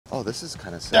Oh, this is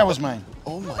kind of sick. That was mine.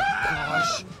 Oh my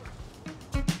gosh.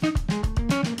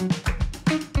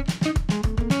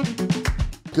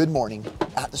 Good morning.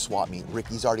 At the swap meet,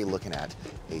 Ricky's already looking at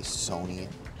a Sony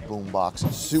boombox.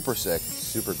 Super sick,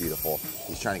 super beautiful.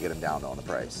 He's trying to get him down on the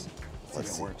price.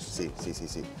 Let's see.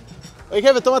 See. Hey,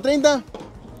 jefe, toma 30.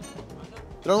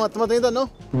 Toma 30, no?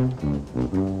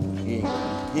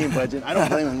 He ain't budging. I don't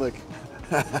blame him, look.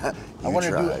 I want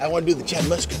to do the Chad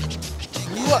Musker.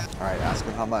 All right, ask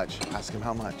him how much. Ask him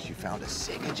how much. You found a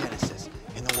Sega Genesis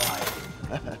in the wild.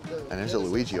 And there's a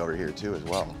Luigi over here too as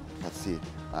well. Let's see.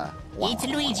 It's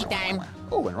Luigi time.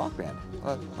 Oh, and Rock Band.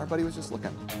 Our buddy was just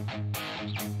looking.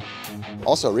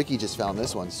 Also, Ricky just found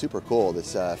this one, super cool.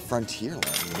 This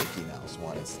Frontierland Mickey Mouse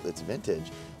one. It's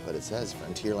vintage, but it says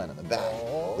Frontierland on the back,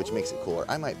 which makes it cooler.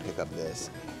 I might pick up this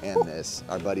and this.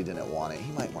 Our buddy didn't want it.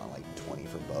 He might want like 20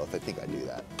 for both. I think I'd do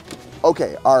that.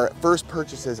 Okay, our first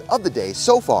purchases of the day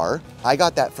so far. I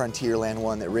got that Frontierland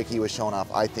one that Ricky was showing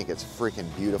off. I think it's freaking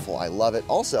beautiful. I love it.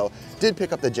 Also, did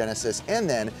pick up the Genesis and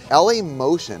then LA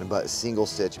Motion, but single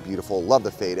stitch, beautiful. Love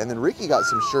the fade. And then Ricky got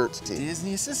some shirts too.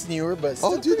 Disney, it's just newer, but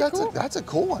still dude, cool. that's a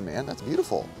cool one, man. That's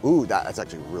beautiful. Ooh, that's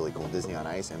actually really cool. Disney on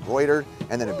Ice, embroidered,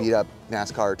 and then a beat up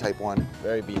NASCAR type one.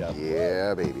 Very beat up.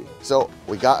 Yeah, baby. So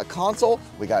we got a console,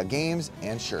 we got games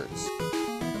and shirts.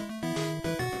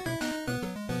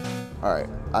 All right,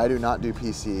 I do not do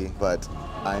PC, but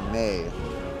I may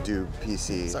do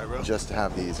PC. Sorry, bro. Just to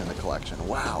have these in the collection.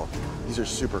 Wow, these are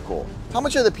super cool. How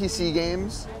much are the PC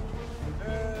games?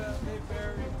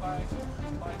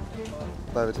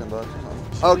 5 or 10 bucks or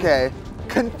something. Okay,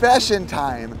 confession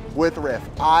time with Riff.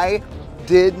 I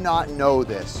did not know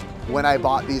this when I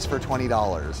bought these for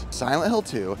 $20. Silent Hill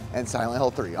 2 and Silent Hill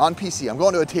 3 on PC. I'm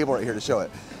going to a table right here to show it.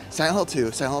 Silent Hill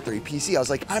 2, Silent Hill 3, PC. I was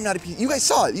like, I'm not a PC. You guys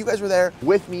saw it. You guys were there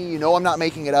with me. You know I'm not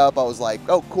making it up. I was like,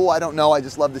 oh, cool. I don't know. I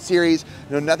just love the series.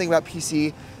 Know nothing about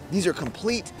PC. These are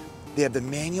complete. They have the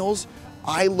manuals.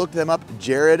 I looked them up.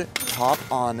 Jared, top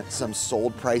on some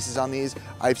sold prices on these.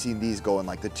 I've seen these go in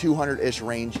like the 200-ish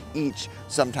range each,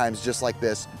 sometimes just like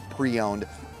this, pre-owned.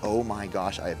 Oh my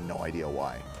gosh, I have no idea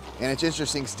why. And it's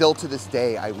interesting, still to this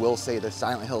day, I will say the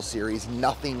Silent Hill series,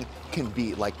 nothing can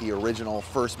beat like the original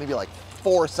first, maybe like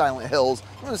 4 Silent Hills,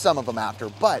 and some of them after,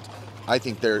 but I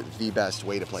think they're the best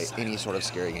way to play any sort of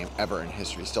scary game ever in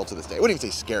history, still to this day. I wouldn't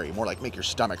even say scary, more like make your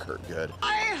stomach hurt good.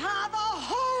 I have a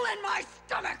hole in my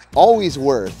stomach. Always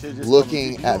worth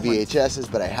looking at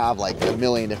VHSs, but I have like a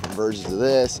million different versions of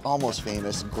this. Almost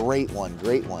Famous, great one,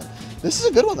 great one. This is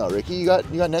a good one though, Ricky. You got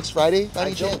next Friday?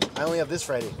 I only have this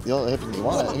Friday. You don't have you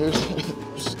want it. Here's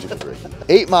stupid Ricky.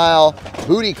 8 Mile,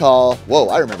 Booty Call. Whoa,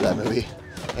 I remember that movie.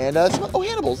 And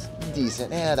Hannibal's decent.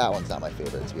 That one's not my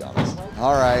favorite, to be honest.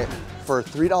 All right, for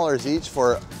 $3 each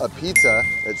for a pizza,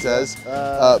 it says.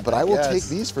 But I will take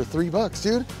these for $3,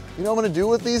 dude. You know what I'm gonna do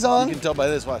with these on? You can tell by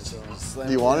this, watch. Do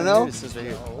you want to know? It says right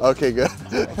here. Okay, good.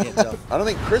 I can't tell. I don't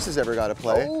think Chris has ever got to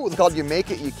play. Oh, it's called You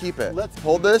Make It, You Keep It. Let's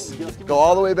hold this, go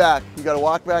all the way back. You got to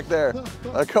walk back there.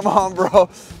 Come on, bro.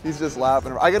 He's just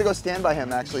laughing. I got to go stand by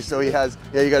him, actually, so he has,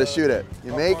 you got to shoot it.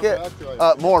 You make it.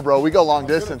 More, bro. We go long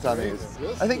distance on these.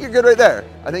 I think you're good right there.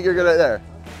 I think you're good right there.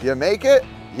 You make it,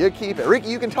 you keep it. Ricky,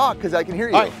 you can talk, because I can hear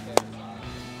you. All right.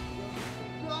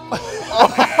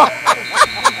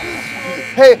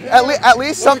 Hey, at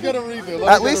least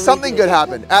something good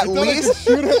happened. At least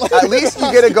you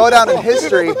get to go down in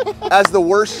history as the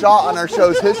worst shot on our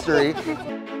show's history.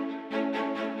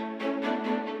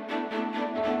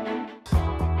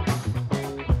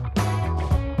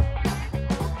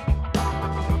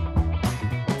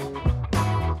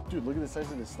 Dude, look at the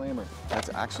size of the slammer. That's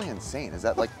actually insane. Is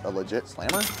that like a legit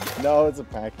slammer? No, it's a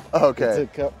pack. Okay. It's a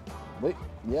cup. Wait,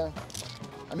 yeah.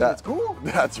 I mean, it's cool.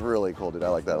 That's really cool, dude. I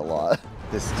like that a lot.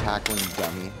 This tackling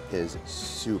dummy is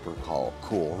super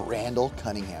cool. Randall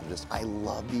Cunningham. I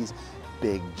love these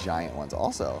big, giant ones.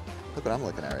 Also, look what I'm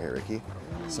looking at right here, Ricky.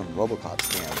 Some RoboCop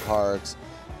Stan Parks.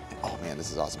 Oh man,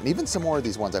 this is awesome. Even some more of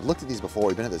these ones. I've looked at these before.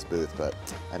 We've been at this booth, but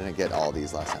I didn't get all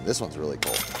these last time. This one's really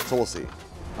cool. So we'll see.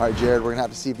 All right, Jared, we're gonna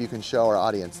have to see if you can show our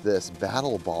audience this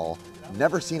Battle Ball.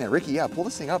 Never seen it. Ricky, yeah, pull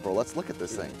this thing up, bro. Let's look at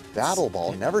this thing. Battle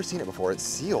Ball, never seen it before. It's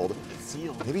sealed. It's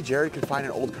sealed. Maybe Jared could find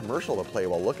an old commercial to play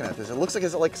while looking at this. It looks like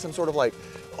it's like some sort of like,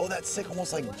 oh, that's sick,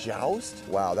 almost like Joust.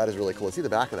 Wow, that is really cool. Let's see the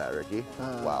back of that, Ricky.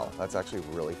 Wow, that's actually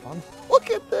really fun.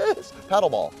 Look at this. Paddle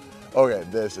Ball. Okay,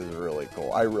 this is really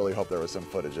cool. I really hope there was some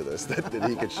footage of this that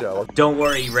he could show. Don't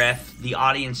worry, Riff. The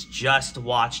audience just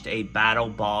watched a Battle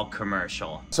Ball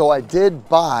commercial. So I did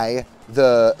buy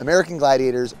the American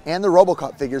Gladiators and the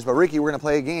RoboCop figures, but Ricky, we're gonna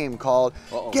play a game called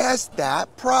Guess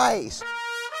That Price.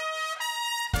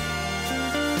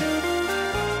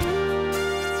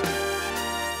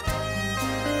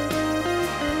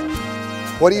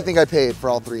 What do you think I paid for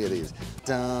all 3 of these?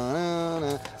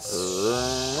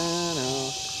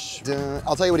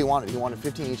 I'll tell you what he wanted. He wanted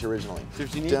 15 each originally.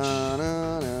 15 each?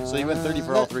 So you went 30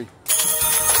 for all 3.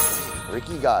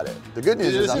 Ricky got it. The good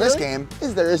news is on this game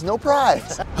is there is no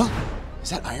prize. Huh?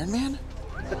 Is that Iron Man?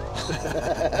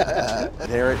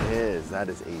 There it is. That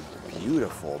is a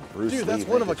beautiful Bruce Lee. Dude, that's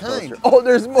one of a kind. Oh,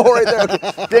 there's more right there.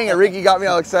 Okay. Dang it, Ricky got me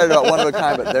all excited about one of a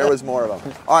kind, but there was more of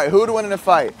them. All right, who would win in a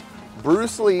fight?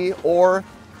 Bruce Lee or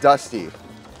Dusty?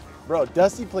 Bro,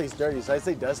 Dusty plays dirty, so I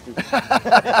say Dusty.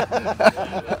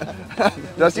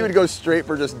 Dusty would go straight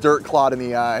for just dirt clod in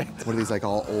the eye. What are these, like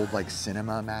all old like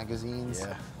cinema magazines?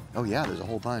 Yeah. Oh yeah, there's a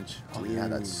whole bunch. Oh yeah,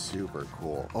 that's super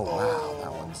cool. Oh wow,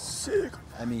 that one's sick.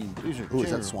 I mean, these are Ooh,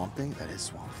 is that Swamp Thing? That is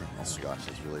Swamp Thing. Oh my gosh,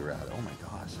 that's really rad. Oh my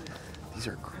gosh. These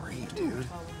are great, dude.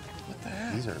 What the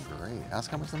heck? These are great. Ask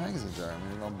how much the magazines are. I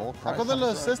mean, on bulk price. ¿Cuánto de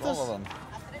los All estos? of them.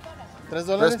 $3.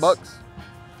 $3.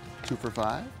 2 for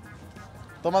 $5.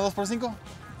 Toma 2 por 5.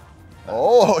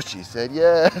 Oh, she said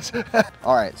yes.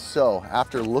 All right, so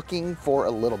after looking for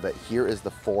a little bit, here is the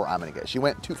 4 I'm gonna get. She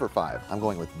went 2 for $5. I'm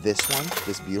going with this one,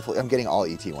 this beautiful, I'm getting all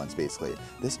ET ones basically.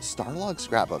 This Starlog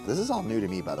scrapbook, this is all new to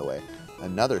me by the way.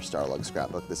 Another Starlog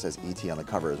scrapbook that says ET on the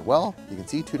cover as well. You can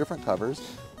see 2 different covers.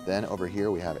 Then over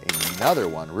here we have another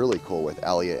one, really cool with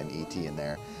Elliot and ET in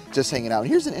there, just hanging out. And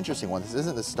here's an interesting one. This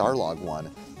isn't the Starlog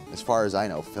one, as far as I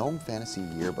know. Film Fantasy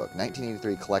Yearbook,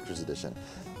 1983 Collector's Edition.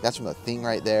 That's from the Thing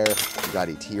right there. You got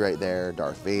ET right there,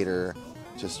 Darth Vader.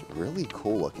 Just really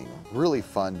cool looking, really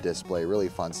fun display, really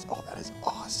fun. Oh, that is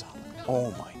awesome.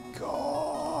 Oh my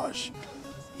gosh.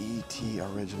 ET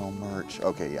original merch.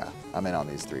 Okay, yeah, I'm in on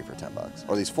these 3 for $10,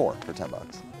 or these 4 for $10.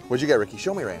 What'd you get, Ricky?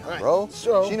 Show me right now, bro.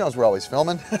 So, she knows we're always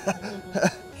filming.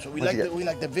 So we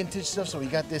like the vintage stuff. So we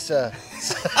got this. Let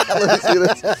me see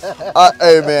this.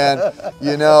 Hey man,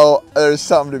 you know there's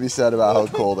something to be said about how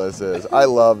cool this is. I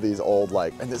love these old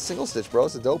and this single stitch, bro.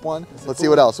 It's a dope one. Let's see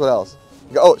what else. What else?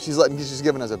 Oh, she's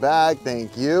giving us a bag.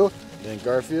 Thank you. And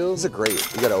Garfield. It's a great.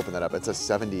 You gotta open that up. It's a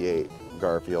 '78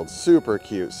 Garfield. Super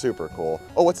cute. Super cool.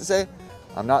 Oh, what's it say?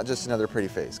 I'm not just another pretty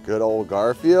face. Good old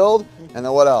Garfield. And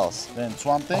then what else? Then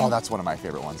Swamp Thing. Oh, that's one of my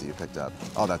favorite ones that you picked up.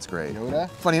 Oh, that's great. Yoda.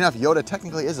 Funny enough, Yoda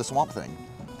technically is a Swamp Thing,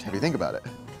 if you think about it.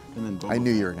 And then I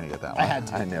knew you were gonna get that one. I had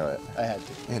to. I knew it. I had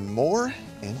to. And more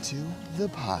into the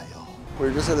pile. We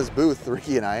were just at this booth,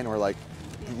 Ricky and I, and we're like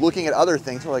looking at other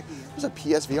things. We're like, there's a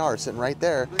PSVR sitting right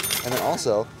there. And then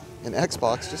also an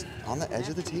Xbox just on the edge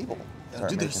of the table.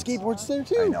 Dude, there's skateboards there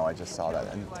too. I know, I just saw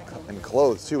that. And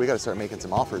clothes too. We got to start making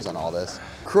some offers on all this.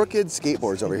 Crooked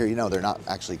skateboards over here. You know, they're not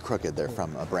actually crooked. They're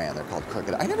from a brand. They're called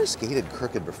Crooked. I never skated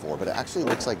crooked before, but it actually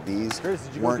looks like these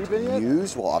weren't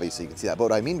used. Well, obviously you can see that. But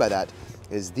what I mean by that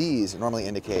is these normally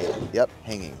indicate, yep,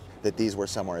 hanging, that these were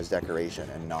somewhere as decoration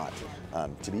and not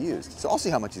to be used. So I'll see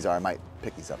how much these are. I might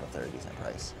pick these up if they're a decent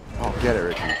price. Oh, get it,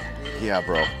 Ricky. Yeah,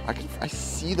 bro. I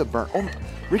see the burn. Oh,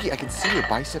 Ricky, I can see your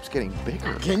biceps getting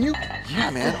bigger. Can you? Yeah,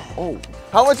 man. Oh,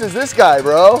 how much is this guy,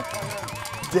 bro?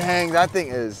 Dang, that thing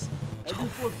is. I do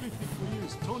 450 for you.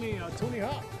 It's Tony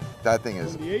Hawk. That thing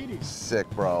is From the 80s. sick,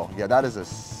 bro. Yeah, that is a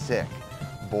sick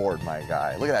board, my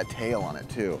guy. Look at that tail on it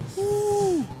too.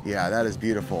 Woo. Yeah, that is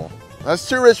beautiful. That's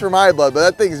too rich for my blood, but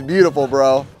that thing is beautiful,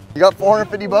 bro. You got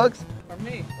 450 bucks? For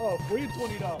me. Oh, for you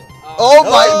 $20. Oh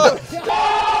my!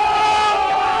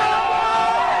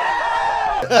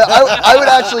 I would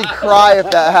actually cry if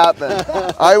that happened.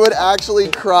 I would actually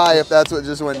cry if that's what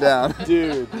just went down.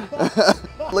 Dude.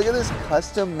 Look at this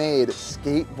custom-made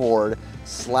skateboard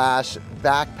slash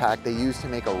backpack they use to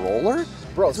make a roller.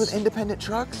 Bro, it's with independent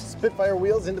trucks. Spitfire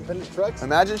wheels, independent trucks.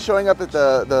 Imagine showing up at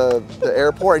the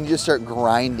airport and you just start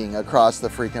grinding across the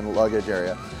freaking luggage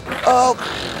area. Oh,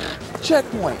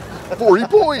 checkpoint, 40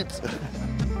 points.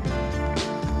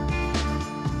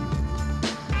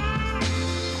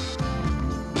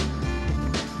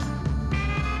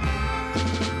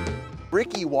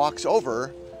 Ricky walks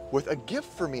over with a gift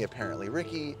for me, apparently.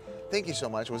 Ricky, thank you so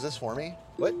much. Was this for me?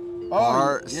 What?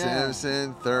 Bart yeah.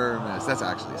 Simpson thermos. That's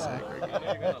actually sick, Ricky.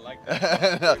 You're gonna like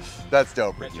that. That's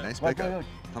dope, Ricky. Nice pickup.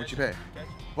 How much you pay?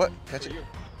 What? Catch it?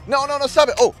 No, stop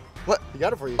it. Oh, what? He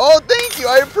got it for you. Oh, thank you.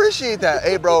 I appreciate that.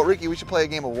 Hey, bro, Ricky, we should play a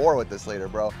game of war with this later,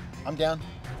 bro. I'm down.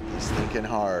 He's thinking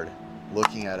hard.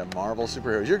 Looking at a Marvel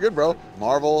superheroes. You're good, bro.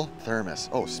 Marvel thermos.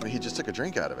 Oh, he just took a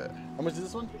drink out of it. How much is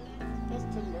this one? That's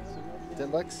 $10. 10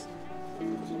 bucks?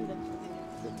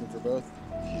 15 for both.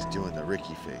 He's doing the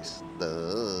Ricky face.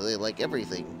 Like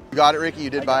everything. You got it, Ricky? You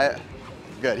did buy it?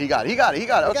 Good. He got it.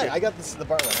 Okay. I got this the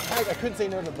bar one. I couldn't say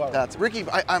no to the bar one. That's Ricky.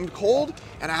 I'm cold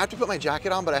and I have to put my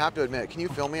jacket on, but I have to admit, can you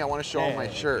film me? I want to show him my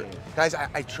shirt. Guys,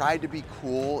 I tried to be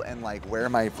cool and like wear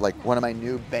my one of my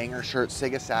new banger shirts,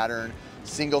 Sega Saturn,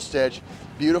 single stitch,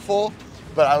 beautiful.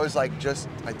 But I was like,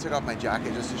 I took off my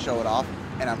jacket just to show it off,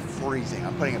 and I'm freezing.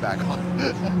 I'm putting it back on.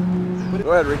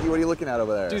 Go ahead, Ricky. What are you looking at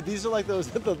over there? Dude, these are like those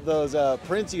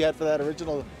prints you had for that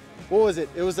original. What was it?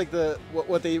 It was like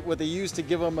what they used to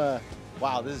give them a.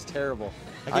 Wow, this is terrible.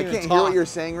 I can't hear what you're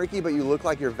saying, Ricky, but you look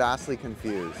like you're vastly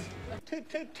confused.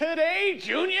 Today,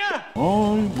 Junior? I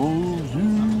was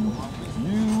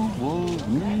you was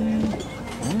me.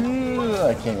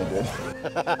 I can't even do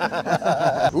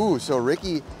it. Ooh, so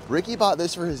Ricky bought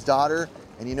this for his daughter,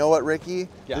 and you know what, Ricky?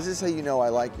 Yeah. This is how you know I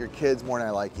like your kids more than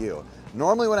I like you.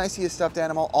 Normally when I see a stuffed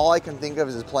animal, all I can think of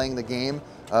is playing the game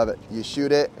of you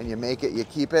shoot it and you make it, you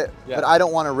keep it. Yeah. But I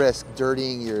don't want to risk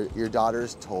dirtying your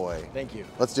daughter's toy. Thank you.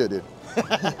 Let's do it, dude.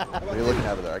 What are you looking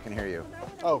at over there? I can hear you.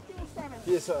 Oh,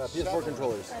 PS4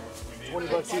 controllers. 20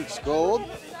 bucks each. Gold.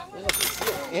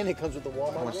 And it comes with the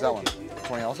Walmart. How much is that one?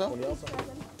 20 also? 20 also.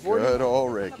 Good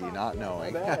old Ricky, not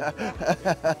knowing.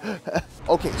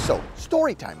 Okay, so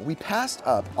story time. We passed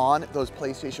up on those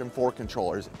PlayStation 4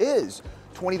 controllers. Is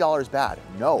 $20 bad?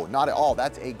 No, not at all.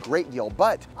 That's a great deal,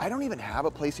 but I don't even have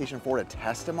a PlayStation 4 to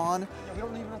test them on. Yeah, we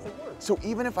don't even know if they work. So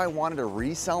even if I wanted to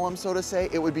resell them, so to say,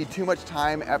 it would be too much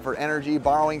time, effort, energy,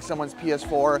 borrowing someone's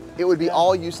PS4. It would be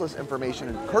all useless information.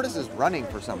 And Curtis is running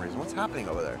for some reason. What's happening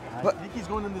over there? I think he's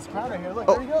going in this crowd right here. Look,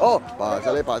 there he goes. Oh,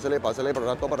 pásale.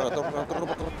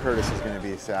 Curtis is gonna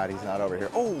be sad he's not over here.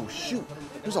 Oh, shoot.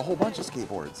 There's a whole bunch of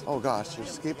skateboards. Oh gosh,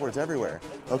 there's skateboards everywhere.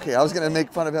 Okay, I was gonna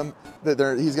make fun of him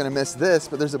that he's gonna miss this,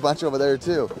 but there's a bunch over there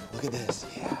too. Look at this,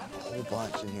 yeah, a whole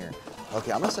bunch in here.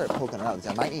 Okay, I'm gonna start poking around.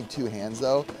 I might need 2 hands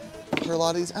though for a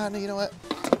lot of these. No, you know what?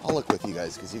 I'll look with you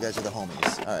guys because you guys are the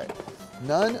homies. All right,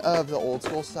 none of the old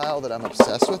school style that I'm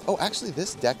obsessed with. Oh, actually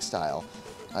this deck style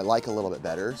I like a little bit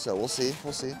better, so we'll see.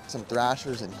 Some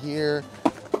thrashers in here.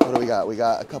 What do we got? We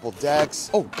got a couple decks.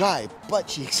 Oh, guy, butt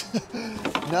cheeks.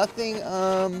 Nothing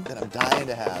that I'm dying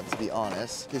to have, to be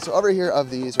honest. Okay, so over here of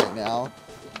these right now,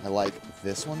 I like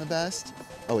this one the best.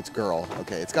 Oh, it's girl.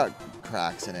 Okay, it's got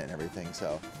cracks in it and everything,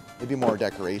 so maybe more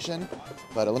decoration.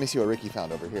 But let me see what Ricky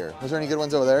found over here. Was there any good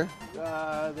ones over there?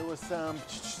 There was some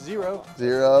zero.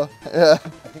 Zero? Yeah. I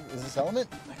think, is this Element?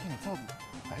 I can't tell.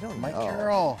 I don't know. Mike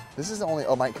Carroll. This is the only,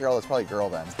 oh, Mike Carroll is probably girl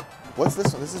then. What's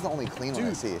this one? This is the only clean one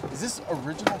I see. Is this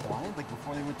original blind, like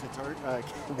before they went to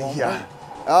Walmart? Yeah.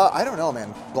 I don't know,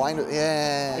 man. Blind,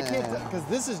 yeah. I can't tell, because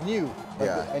this is new. Like,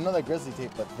 yeah. I know that Grizzly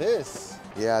tape, but this.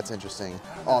 Yeah, it's interesting.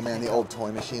 Oh man, the old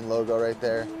Toy Machine logo right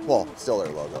there. Well, still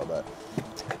their logo, but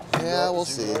yeah, we'll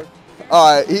see.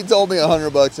 All right, he told me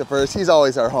 $100 at first. He's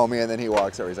always our homie, and then he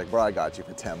walks over. He's like, bro, I got you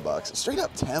for 10 bucks. Straight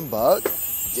up 10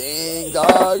 bucks? Dang,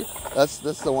 dog. That's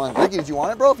the one. Ricky, did you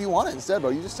want it, bro? If you want it instead,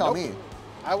 bro, you just tell me.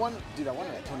 I want it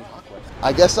at Tony Hawk.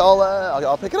 I guess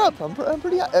I'll pick it up. I'm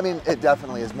pretty. I mean, it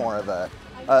definitely is more of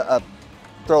a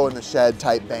throw in the shed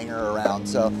type banger around.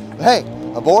 So hey,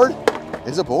 a board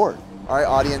is a board. All right,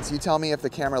 audience, you tell me if the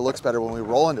camera looks better when we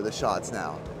roll into the shots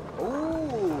now.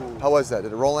 Ooh. How was that?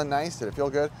 Did it roll in nice? Did it feel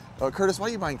good? Oh, Curtis, why are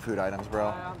you buying food items,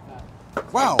 bro?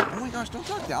 Wow. Oh my gosh, don't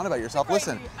talk down about yourself.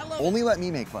 Listen, only let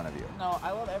me make fun of you. No,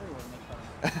 I let everyone make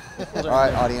fun of me. All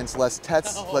right, audience, let's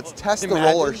test the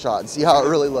roller shot and see how it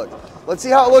really looks. Let's see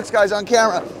how it looks, guys, on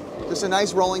camera. Just a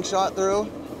nice rolling shot through.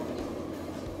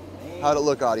 How'd it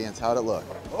look, audience? How'd it look?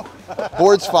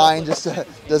 Board's fine, just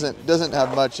doesn't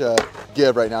have much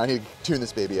give right now. I need to tune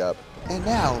this baby up. And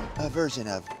now, a version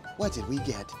of what did we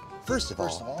get? First of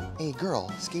all, a girl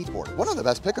skateboard. One of the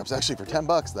best pickups actually for 10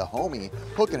 bucks. The homie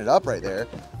hooking it up right there.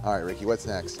 All right, Ricky, what's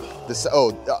next?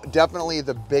 Definitely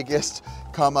the biggest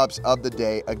come-ups of the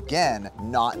day. Again,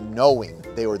 not knowing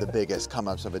they were the biggest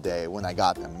come-ups of a day when I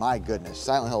got them. My goodness,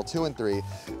 Silent Hill 2 and 3.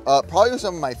 Probably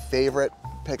some of my favorite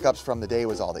pickups from the day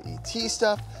was all the ET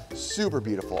stuff. Super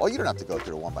beautiful. Oh, you don't have to go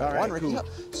through one by one, Ricky. Cool.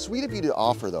 Sweet of you to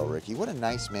offer though, Ricky. What a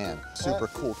nice man. Super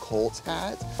cool Colts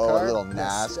hat. Oh, a little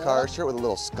NASCAR shirt with a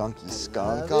little skunky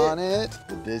skunk on it.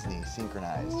 The Disney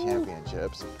Synchronized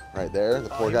Championships right there. The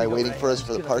poor guy waiting for us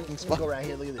for the parking spot. Go right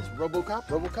here, look at this.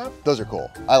 RoboCop. Those are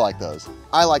cool. I like those.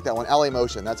 I like that one. LA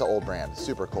Motion, that's an old brand.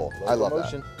 Super cool. I love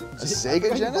that. A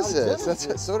Sega Genesis.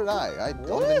 So did I. I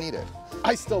don't even need it.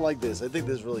 I still like this. I think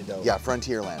this is really dope. Yeah,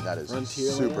 Frontierland. That is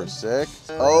super sick.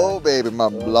 Oh, baby, my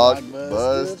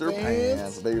blockbuster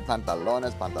pants. Baby,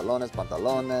 pantalones.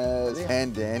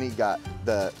 And then he got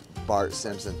the Bart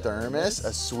Simpson thermos,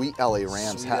 a sweet LA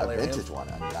Rams hat, vintage one.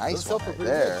 A nice one right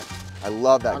there. I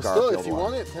love that Garfield one. If you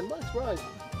want it, 10 bucks, bro.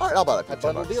 All right, I'll buy it up for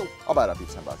 10 bucks. I'll buy it up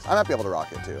for 10 bucks. I might be able to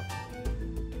rock it too.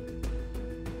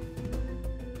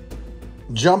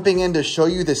 Jumping in to show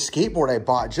you the skateboard I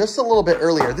bought just a little bit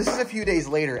earlier. This is a few days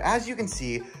later. As you can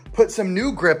see, put some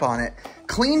new grip on it,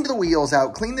 cleaned the wheels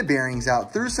out, cleaned the bearings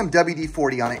out, threw some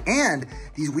WD-40 on it, and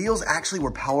these wheels actually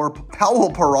were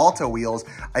Powell Peralta wheels.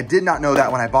 I did not know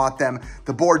that when I bought them.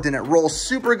 The board didn't roll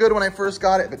super good when I first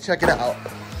got it, but check it out.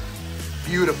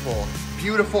 Beautiful,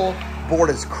 beautiful. Board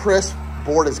is crisp,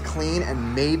 board is clean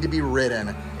and made to be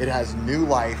ridden. It has new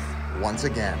life once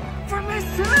again. For my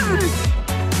son!